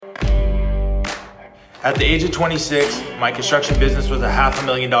At the age of 26, my construction business was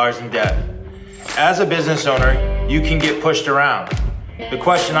 $500,000 in debt. As a business owner, you can get pushed around. The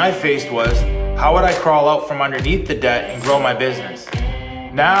question I faced was, how would I crawl out from underneath the debt and grow my business?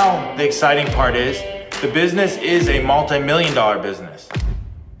 Now, the exciting part is, the business is a multi-million-dollar business.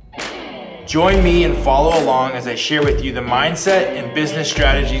 Join me and follow along as I share with you the mindset and business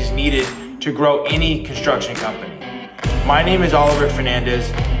strategies needed to grow any construction company. My name is Oliver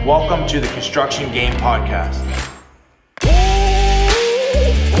Fernandez. Welcome to the Construction Game Podcast.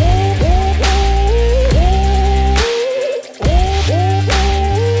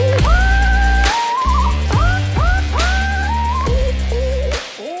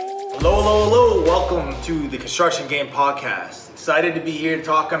 Hello. Welcome to the Construction Game Podcast. Excited to be here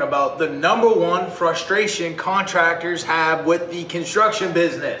talking about the number one frustration contractors have with the construction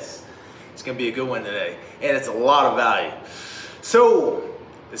business. It's going to be a good one today, and it's a lot of value. So,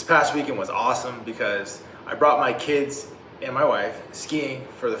 this past weekend was awesome because I brought my kids and my wife skiing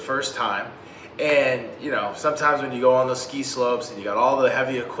for the first time. And, sometimes when you go on those ski slopes and you got all the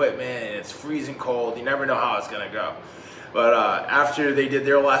heavy equipment and it's freezing cold, you never know how it's going to go. But after they did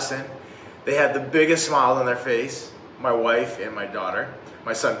their lesson, they had the biggest smiles on their face, my wife and my daughter.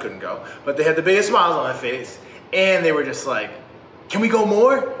 My son couldn't go, but they had the biggest smiles on their face, and they were just like, "Can we go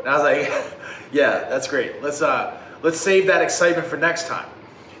more?" And I was like, "Yeah, that's great. Let's save that excitement for next time."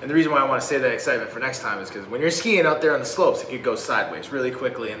 And the reason why I want to save that excitement for next time is because when you're skiing out there on the slopes, it could go sideways really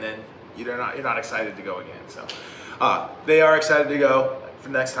quickly, and then you're not excited to go again. So they are excited to go for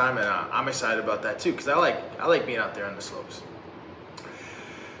next time, and I'm excited about that too because I like being out there on the slopes.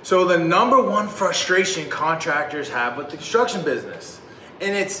 So the number one frustration contractors have with the construction business,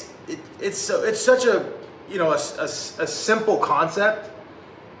 and it's such a simple concept,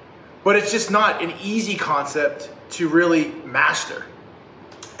 but it's just not an easy concept to really master.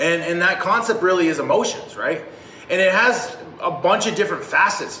 And that concept really is emotions, right? And it has a bunch of different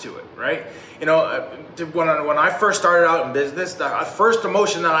facets to it, right? When I first started out in business, the first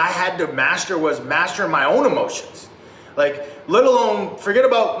emotion that I had to master was mastering my own emotions. Like, let alone, forget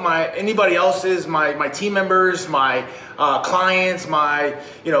about anybody else's, my team members, my clients,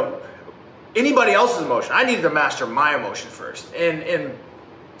 anybody else's emotion. I needed to master my emotion first. And in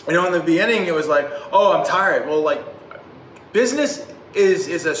the beginning, it was like, oh, I'm tired. Well, like, business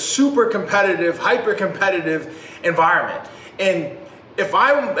is a super competitive, hyper competitive environment. And if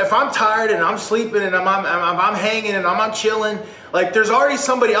I'm tired and I'm sleeping and I'm hanging and I'm chilling, like, there's already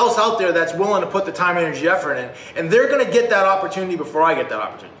somebody else out there that's willing to put the time, energy, effort in, and they're gonna get that opportunity before I get that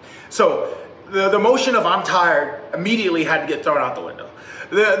opportunity. So the emotion of I'm tired immediately had to get thrown out the window.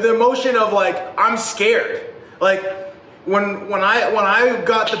 The emotion of, like, I'm scared. Like, when I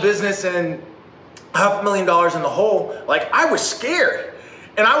got the business and $500,000 in the hole, like, I was scared.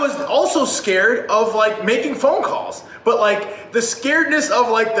 And I was also scared of, like, making phone calls. But, like, the scaredness of,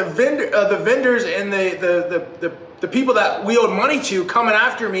 like, the vendors and the people that we owed money to coming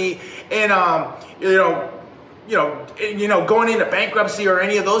after me and going into bankruptcy or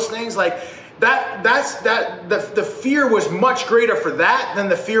any of those things, like, the fear was much greater for that than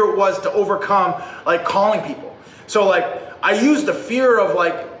the fear it was to overcome, like, calling people. So, like, I used the fear of,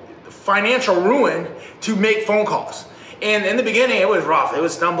 like, financial ruin to make phone calls. And in the beginning, it was rough. It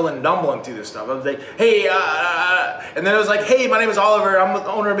was stumbling and dumbling through this stuff. I was like, hey, and then it was like, hey, my name is Oliver. I'm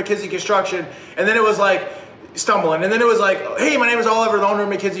the owner of McKinsey Construction. And then it was like, stumbling. And then it was like, hey, my name is Oliver, the owner of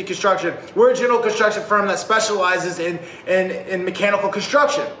McKinsey Construction. We're a general construction firm that specializes in mechanical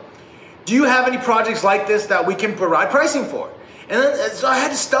construction. Do you have any projects like this that we can provide pricing for? And then, so I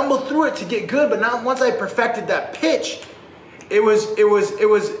had to stumble through it to get good. But now, once I perfected that pitch, it was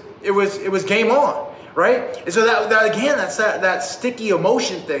game on. Right? And so that again, that's that sticky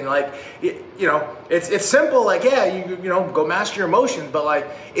emotion thing. Like, it's simple. Like, yeah, you go master your emotions. But, like,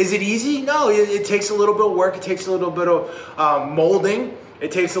 is it easy? No, it takes a little bit of work. It takes a little bit of molding.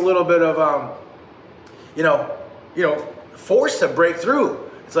 It takes a little bit of force to break through.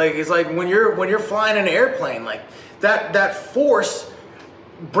 It's like when you're flying an airplane, like, that force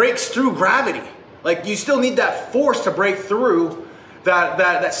breaks through gravity. Like, you still need that force to break through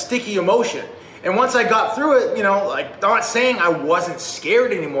that sticky emotion. And once I got through it, like, I'm not saying I wasn't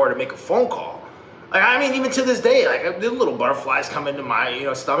scared anymore to make a phone call. Like, I mean, even to this day, like, the little butterflies come into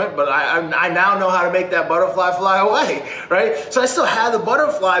my, stomach, but I now know how to make that butterfly fly away, right? So I still have the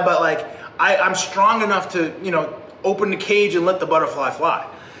butterfly, but, like, I'm strong enough to, open the cage and let the butterfly fly.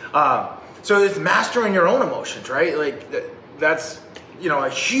 So it's mastering your own emotions, right? Like, that's, a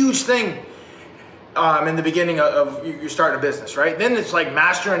huge thing in the beginning of you starting a business, right? Then it's like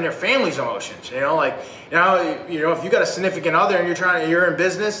mastering your family's emotions, if you got a significant other and you're in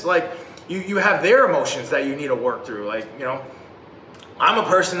business, like, you have their emotions that you need to work through. Like, you know, I'm a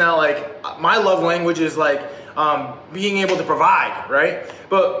person that, like, my love language is like being able to provide, right?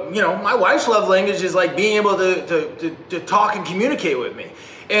 But, you know, my wife's love language is like being able to talk and communicate with me.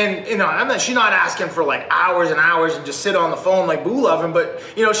 And, you know, she's not asking for like hours and hours and just sit on the phone like boo loving, but,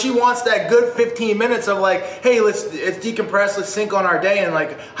 you know, she wants that good 15 minutes of like, hey, let's decompress, let's sync on our day, and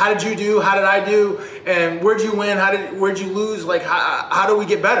like, how did you do? How did I do? And where'd you win? Where'd you lose? Like, how do we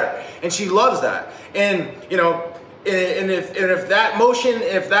get better? And she loves that. And, you know, and if that motion,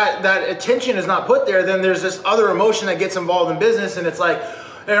 if that attention is not put there, then there's this other emotion that gets involved in business, and it's like,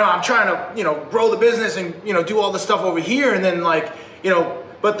 you know, I'm trying to, you know, grow the business and, you know, do all this stuff over here, and then like, you know,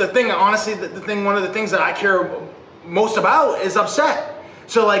 but the thing, honestly, one of the things that I care most about is upset.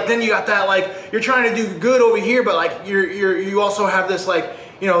 So like, then you got that, like, you're trying to do good over here, but like, you also have this, like,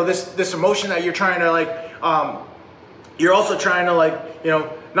 you know, this emotion that you're trying to, like, you're also trying to, like, you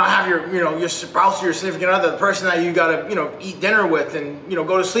know, not have your spouse or your significant other, the person that you gotta, you know, eat dinner with and, you know,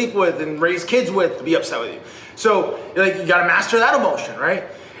 go to sleep with and raise kids with, to be upset with you. So like, you gotta master that emotion, right?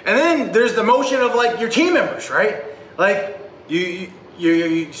 And then there's the emotion of like your team members, right? Like you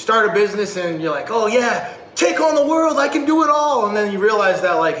start a business and you're like, oh yeah, take on the world, I can do it all. And then you realize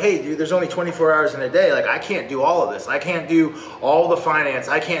that, like, hey dude, there's only 24 hours in a day. Like, I can't do all of this. I can't do all the finance.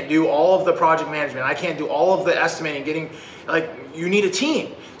 I can't do all of the project management. I can't do all of the estimating, like, you need a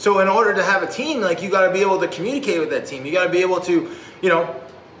team. So in order to have a team, like, you got to be able to communicate with that team. You got to be able to,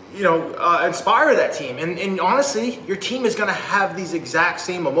 inspire that team. And honestly, your team is going to have these exact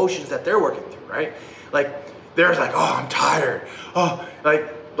same emotions that they're working through, right? Like, there's like, oh, I'm tired. Oh,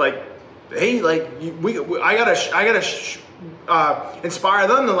 like, hey, like, I gotta inspire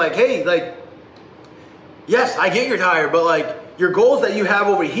them to, like, hey, like, yes, I get you're tired, but like, your goals that you have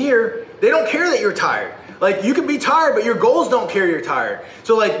over here, they don't care that you're tired. Like, you can be tired, but your goals don't care you're tired.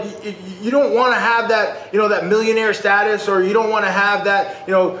 So like, you don't want to have that, that millionaire status, or you don't want to have that,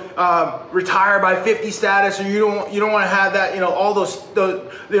 retire by 50 status, or you don't want to have that, all those,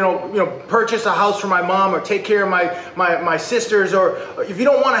 purchase a house for my mom, or take care of my sisters, or if you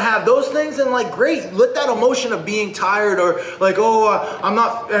don't want to have those things, then like, great, let that emotion of being tired, or like, I'm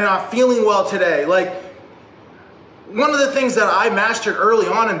not feeling well today. Like, one of the things that I mastered early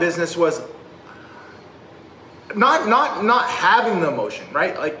on in business was not having the emotion,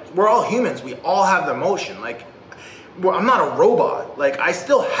 right? Like, we're all humans. We all have the emotion. Like, I'm not a robot. Like, I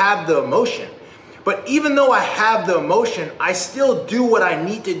still have the emotion. But even though I have the emotion, I still do what I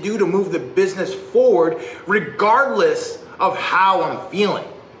need to do to move the business forward, regardless of how I'm feeling,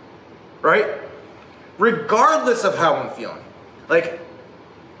 right? Regardless of how I'm feeling. Like,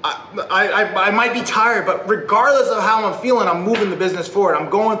 I might be tired, but regardless of how I'm feeling, I'm moving the business forward. I'm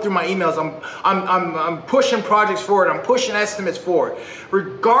going through my emails. I'm pushing projects forward. I'm pushing estimates forward.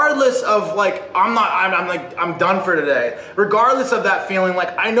 Regardless of like, I'm done for today. Regardless of that feeling,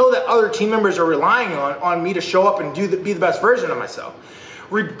 like, I know that other team members are relying on me to show up and be the best version of myself.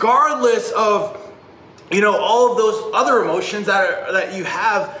 Regardless of, all of those other emotions that you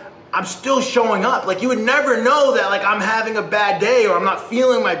have, I'm still showing up. Like, you would never know that, like, I'm having a bad day or I'm not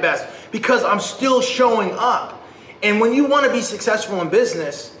feeling my best, because I'm still showing up. And when you want to be successful in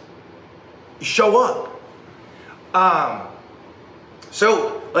business, you show up.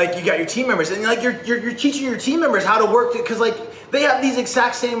 So like, you got your team members, and like, you're teaching your team members how to work, because like, they have these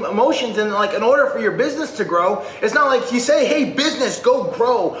exact same emotions. And like, in order for your business to grow, it's not like you say, hey, business, go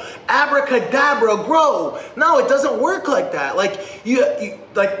grow, abracadabra, grow. No, it doesn't work like that. Like, you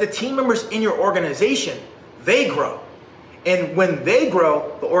like, the team members in your organization, they grow. And when they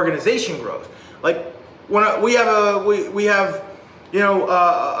grow, the organization grows. Like, when we have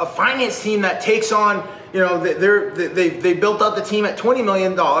a finance team that takes on, they built out the team at $20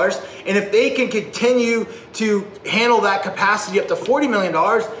 million. And if they can continue to handle that capacity up to $40 million,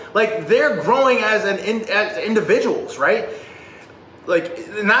 like, they're growing as individuals, right? Like,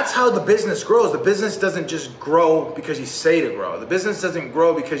 and that's how the business grows. The business doesn't just grow because you say to grow. The business doesn't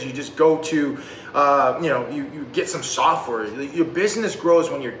grow because you just go to, you get some software. Your business grows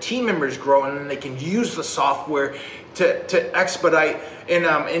when your team members grow, and then they can use the software to expedite and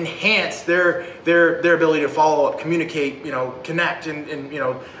enhance their ability to follow up, communicate, connect, and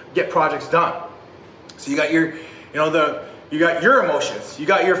get projects done. So you got you got your emotions, you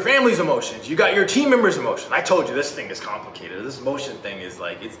got your family's emotions, you got your team members' emotions. I told you, this thing is complicated. This emotion thing is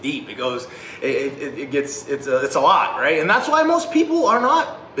like, it's deep. It goes, it's a lot, right? And that's why most people are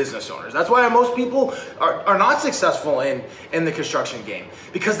not business owners. That's why most people are not successful in the construction game,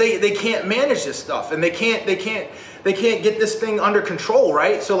 because they can't manage this stuff, and they can't get this thing under control,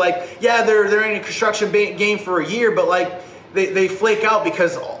 right? So like, yeah, they're in a construction game for a year, but like, they flake out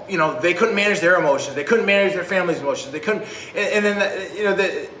because, they couldn't manage their emotions. They couldn't manage their family's emotions. They couldn't, and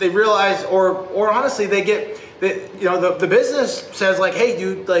then they realize, or honestly, they get the business says like, hey,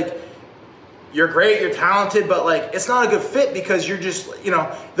 dude, like, you're great, you're talented, but like it's not a good fit because you're just,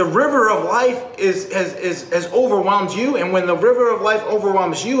 the river of life has overwhelmed you, and when the river of life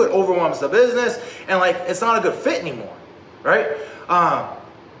overwhelms you, it overwhelms the business, and like it's not a good fit anymore, right?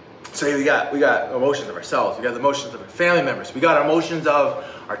 So we got emotions of ourselves, we got the emotions of our family members, we got emotions of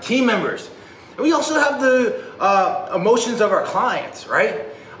our team members, and we also have the emotions of our clients, right?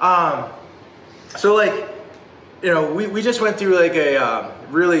 So like, we just went through like a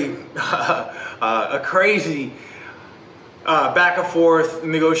really a crazy back and forth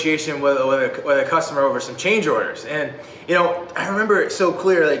negotiation with a customer over some change orders. And, I remember it so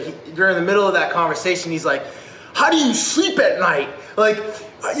clear, like during the middle of that conversation, he's like, how do you sleep at night? Like,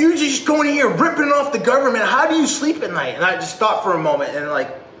 you're just going in here ripping off the government. How do you sleep at night? And I just thought for a moment, and like,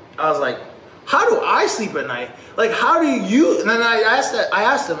 I was like, how do I sleep at night? Like, how do you? And then I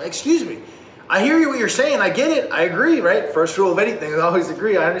asked him, excuse me, I hear you what you're saying. I get it. I agree, right? First rule of anything is always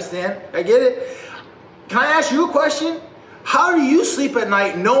agree. I understand. I get it. Can I ask you a question? How do you sleep at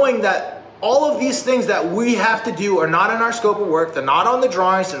night knowing that all of these things that we have to do are not in our scope of work, they're not on the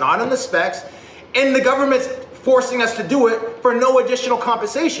drawings, they're not on the specs, and the government's forcing us to do it for no additional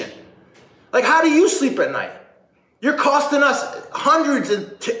compensation? Like, how do you sleep at night? You're costing us hundreds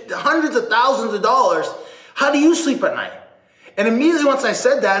of thousands of dollars. How do you sleep at night? And immediately once I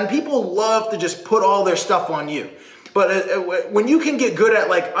said that, and people love to just put all their stuff on you, but when you can get good at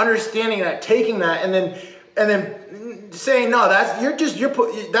like understanding that, taking that, and then saying no, that's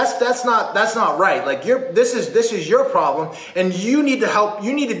not right. Like this is your problem, and you need to help.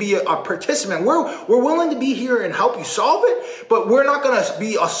 You need to be a participant. We're willing to be here and help you solve it, but we're not going to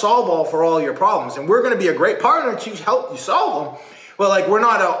be a solve all for all your problems, and we're going to be a great partner to help you solve them. But like we're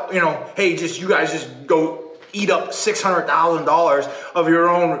not hey, you guys just go eat up $600,000 of your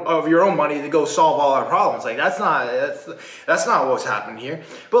own money to go solve all our problems. Like that's not what's happening here.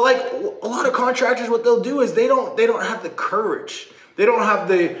 But like a lot of contractors, what they'll do is they don't have the courage. They don't have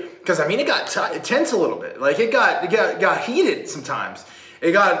because it got tense a little bit. Like it got heated sometimes.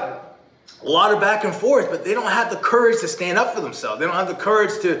 It got a lot of back and forth, but they don't have the courage to stand up for themselves. They don't have the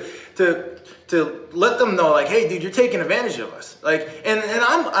courage to let them know, like, hey, dude, you're taking advantage of us. Like, and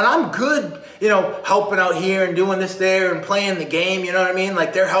I'm good, helping out here and doing this there and playing the game. You know what I mean?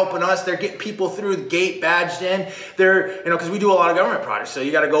 Like they're helping us. They're getting people through the gate, badged in. They're, because we do a lot of government projects, so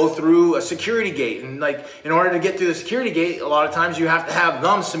you got to go through a security gate, and like in order to get through the security gate, a lot of times you have to have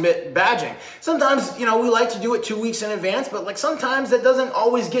them submit badging. Sometimes, we like to do it 2 weeks in advance, but like sometimes that doesn't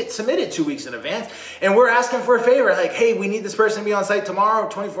always get submitted 2 weeks in advance, and we're asking for a favor, like, hey, we need this person to be on site tomorrow,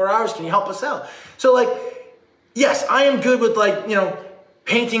 24 hours. Can you help us out? So like, yes, I am good with like,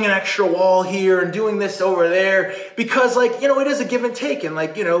 painting an extra wall here and doing this over there because like, it is a give and take. And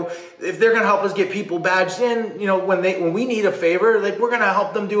like, if they're going to help us get people badged in, when we need a favor, like we're going to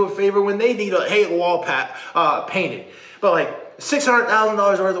help them do a favor when they need a wall painted. But like $600,000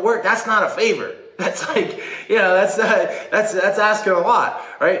 worth of work, that's not a favor. That's like, that's asking a lot,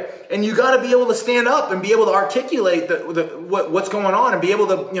 right? And you got to be able to stand up and be able to articulate what's going on and be able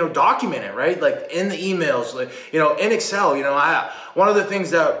to, document it, right? Like in the emails, like, in Excel, one of the things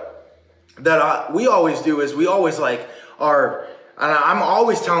that we always do is we always like and I'm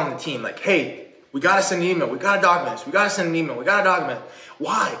always telling the team like, hey, we got to send an email. We got to document this. We got to send an email. We got to document it.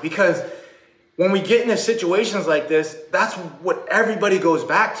 Why? Because when we get into situations like this, that's what everybody goes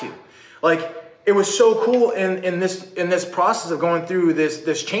back to. Like, it was so cool in this process of going through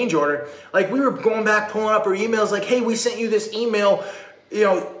this change order. Like we were going back, pulling up our emails like, hey, we sent you this email,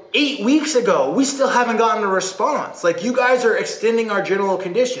 8 weeks ago. We still haven't gotten a response. Like you guys are extending our general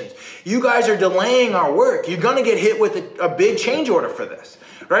conditions. You guys are delaying our work. You're going to get hit with a big change order for this,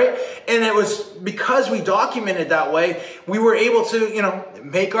 right? And it was because we documented that way, we were able to,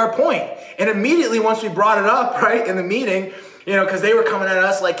 make our point. And immediately once we brought it up, right, in the meeting, because they were coming at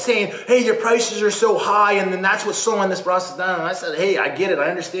us like saying, hey, your prices are so high, and then that's what's slowing this process down. And I said, hey, I get it. I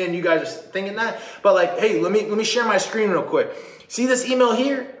understand you guys are thinking that. But like, hey, let me share my screen real quick. See this email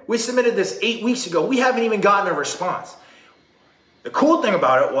here? We submitted this 8 weeks ago. We haven't even gotten a response. The cool thing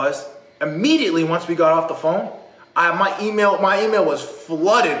about it was immediately once we got off the phone, my email was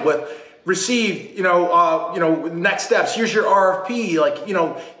flooded with received, next steps. Here's your RFP, like,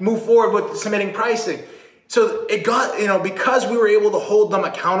 move forward with submitting pricing. So it got, because we were able to hold them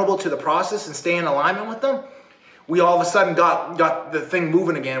accountable to the process and stay in alignment with them, we all of a sudden got the thing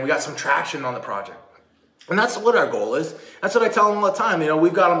moving again. We got some traction on the project. And that's what our goal is. That's what I tell them all the time.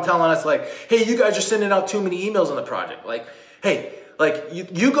 We've got them telling us like, hey, you guys are sending out too many emails on the project. Like, hey, Like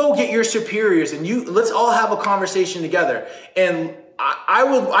you go get your superiors and let's all have a conversation together. And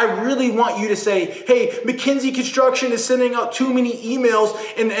I really want you to say, hey, McKinsey Construction is sending out too many emails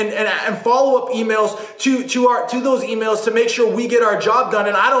and follow-up emails to those emails to make sure we get our job done,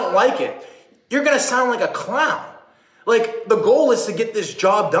 and I don't like it. You're going to sound like a clown. Like, the goal is to get this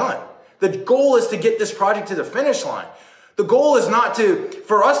job done. The goal is to get this project to the finish line. The goal is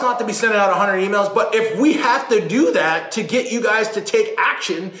for us not to be sending out 100 emails, but if we have to do that to get you guys to take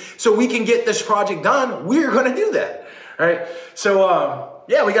action so we can get this project done, we're going to do that. Right? So,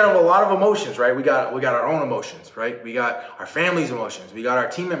 we got a lot of emotions, right? We got our own emotions, right? We got our family's emotions. We got our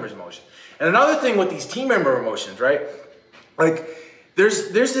team members' emotions. And another thing with these team member emotions, right? Like,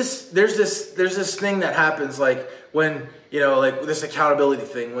 there's this thing that happens, like, when, like this accountability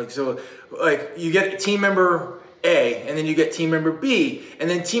thing. Like, so, like, you get team member A, and then you get team member B, and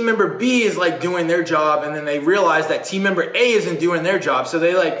then team member B is like doing their job, and then they realize that team member A isn't doing their job, so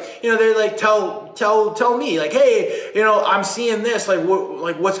they tell me, like, hey, I'm seeing this, like,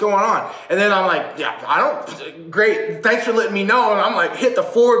 what's going on? And then I'm like, great, thanks for letting me know, and I'm like, hit the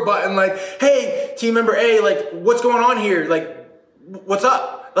forward button, like, hey, team member A, like, what's going on here? Like, what's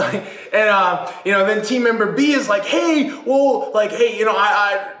up? Like, and then team member B is like, hey, well, like, hey,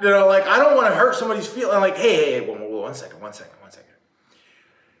 I don't want to hurt somebody's feeling. Like, hey, one second.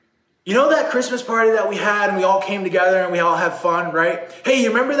 That Christmas party that we had and we all came together and we all had fun, right? Hey, you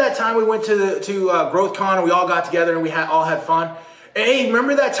remember that time we went to GrowthCon and we all got together and we all had fun? Hey,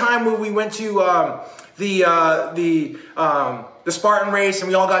 remember that time when we went to the Spartan race and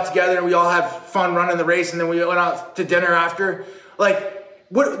we all got together and we all had fun running the race and then we went out to dinner after? Like,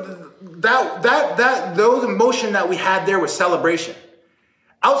 those emotion that we had there was celebration.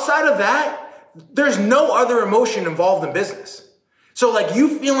 Outside of that, there's no other emotion involved in business. So, like,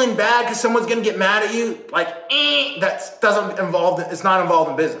 you feeling bad because someone's gonna get mad at you, like, it's not involved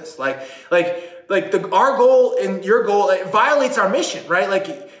in business. Our goal and your goal, it violates our mission, right?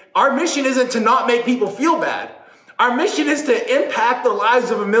 Like, our mission isn't to not make people feel bad. Our mission is to impact the lives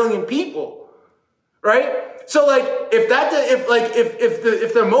of 1 million people, right? So, like, if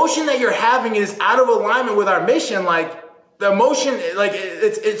the emotion that you're having is out of alignment with our mission, like, the emotion, like,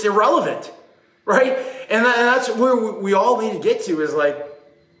 it's irrelevant, right? And that's where we all need to get to, is like,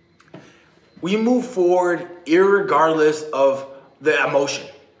 we move forward irregardless of the emotion,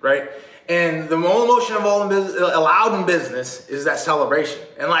 right? And the more emotion allowed in business is that celebration.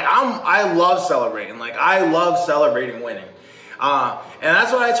 And, like, I love celebrating. Like, I love celebrating winning. And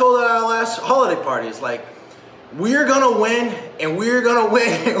that's what I told at our last holiday party. It's like, we're gonna win, and we're gonna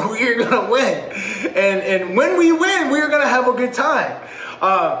win, and we're gonna win. And when we win, we're gonna have a good time.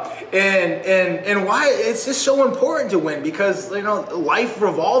 And why it's just so important to win, because life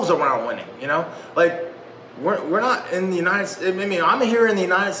revolves around winning. Like, we're not in the United States. I mean, I'm here in the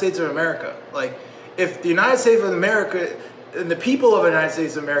United States of America. Like, if the United States of America and the people of the United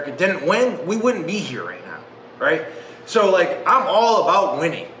States of America didn't win, we wouldn't be here right now, right? So, like, I'm all about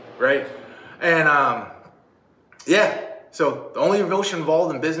winning, right? And so the only emotion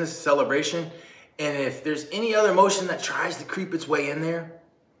involved in business is celebration. And if there's any other emotion that tries to creep its way in there,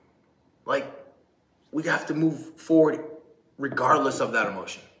 like, we have to move forward regardless of that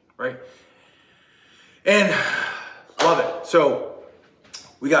emotion, right? And love it. So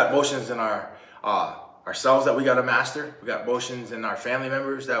we got emotions in ourselves that we got to master. We got emotions in our family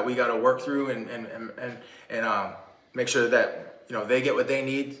members that we got to work through and make sure that they get what they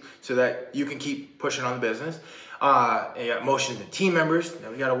need so that you can keep pushing on the business. And you got emotions in team members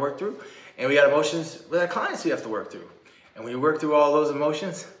that we got to work through, and we got emotions with our clients we have to work through. And when you work through all those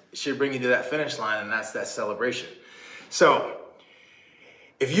emotions, it should bring you to that finish line, and that's that celebration. So,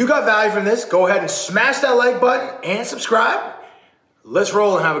 if you got value from this, go ahead and smash that like button and subscribe. Let's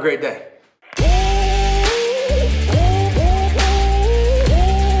roll and have a great day.